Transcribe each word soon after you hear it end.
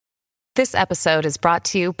This episode is brought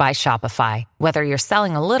to you by Shopify. Whether you're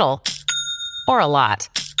selling a little or a lot,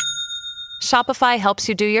 Shopify helps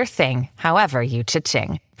you do your thing, however you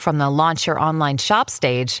cha-ching. From the launch your online shop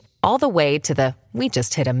stage, all the way to the we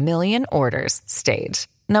just hit 1 million orders stage.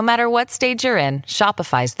 No matter what stage you're in,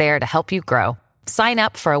 Shopify's there to help you grow. Sign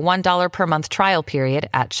up for a $1 per month trial period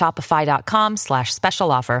at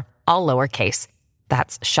shopify.com/special offer, all lowercase.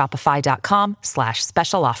 That's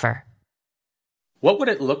shopify.com/special offer. What would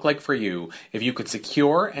it look like for you if you could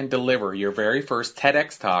secure and deliver your very first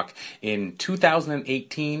TEDx talk in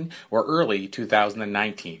 2018 or early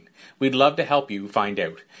 2019? We'd love to help you find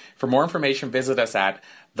out. For more information, visit us at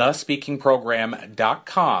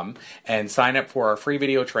thespeakingprogram.com and sign up for our free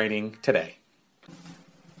video training today.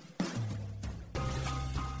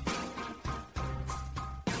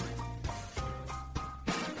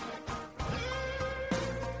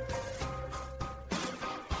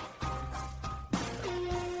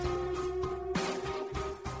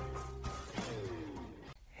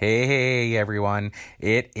 Hey everyone,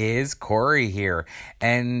 it is Corey here.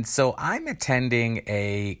 And so I'm attending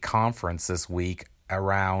a conference this week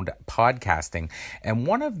around podcasting. And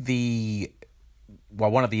one of the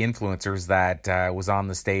influencers that was on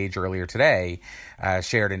the stage earlier today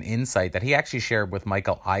shared an insight that he actually shared with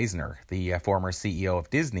Michael Eisner, the former CEO of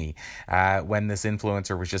Disney, when this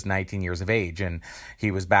influencer was just 19 years of age. And he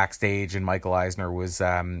was backstage and Michael Eisner was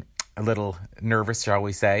a little nervous, shall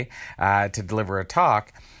we say, to deliver a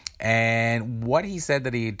talk. And what he said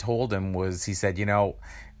that he had told him was, he said,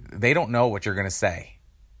 they don't know what you're going to say,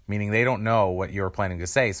 meaning they don't know what you're planning to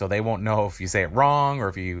say. So they won't know if you say it wrong or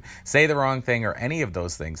if you say the wrong thing or any of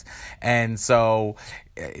those things. And so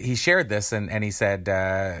he shared this and he said,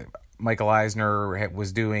 Michael Eisner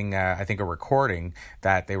was doing, I think, a recording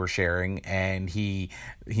that they were sharing, and he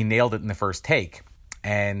nailed it in the first take.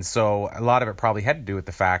 And so a lot of it probably had to do with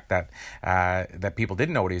the fact that that people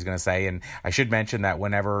didn't know what he was going to say. And I should mention that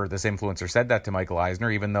whenever this influencer said that to Michael Eisner,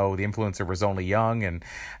 even though the influencer was only young and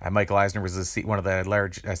Michael Eisner was CEO of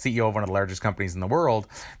one of the largest companies in the world,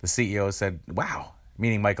 the CEO said, "Wow,"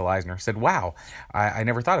 meaning Michael Eisner said, "Wow, I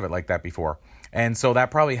never thought of it like that before." And so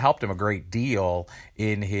that probably helped him a great deal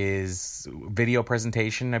in his video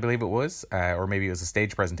presentation, I believe it was, or maybe it was a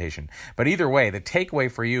stage presentation. But either way, the takeaway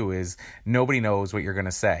for you is nobody knows what you're going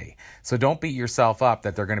to say. So don't beat yourself up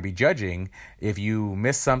that they're going to be judging if you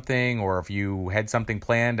missed something or if you had something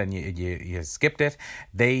planned and you skipped it.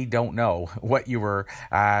 They don't know what you were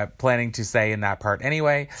planning to say in that part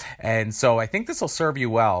anyway. And so I think this will serve you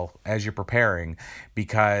well as you're preparing,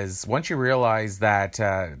 because once you realize that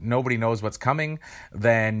nobody knows what's coming,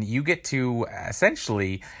 then you get to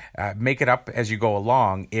essentially make it up as you go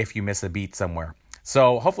along if you miss a beat somewhere.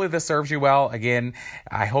 So hopefully this serves you well. Again,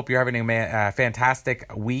 I hope you're having a fantastic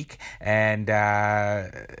week. And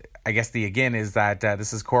I guess the again is that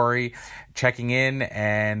this is Corey checking in,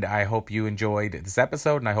 and I hope you enjoyed this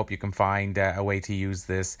episode, and I hope you can find a way to use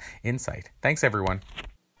this insight. Thanks, everyone.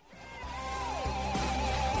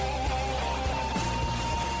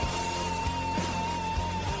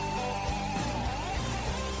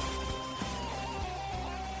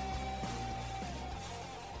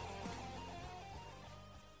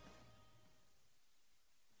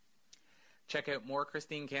 Check out more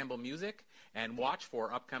Christine Campbell music and watch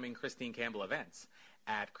for upcoming Christine Campbell events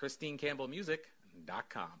at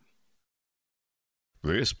ChristineCampbellMusic.com.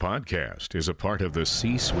 This podcast is a part of the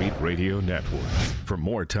C-Suite Radio Network. For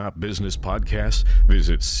more top business podcasts,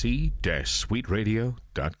 visit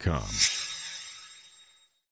c-suiteradio.com.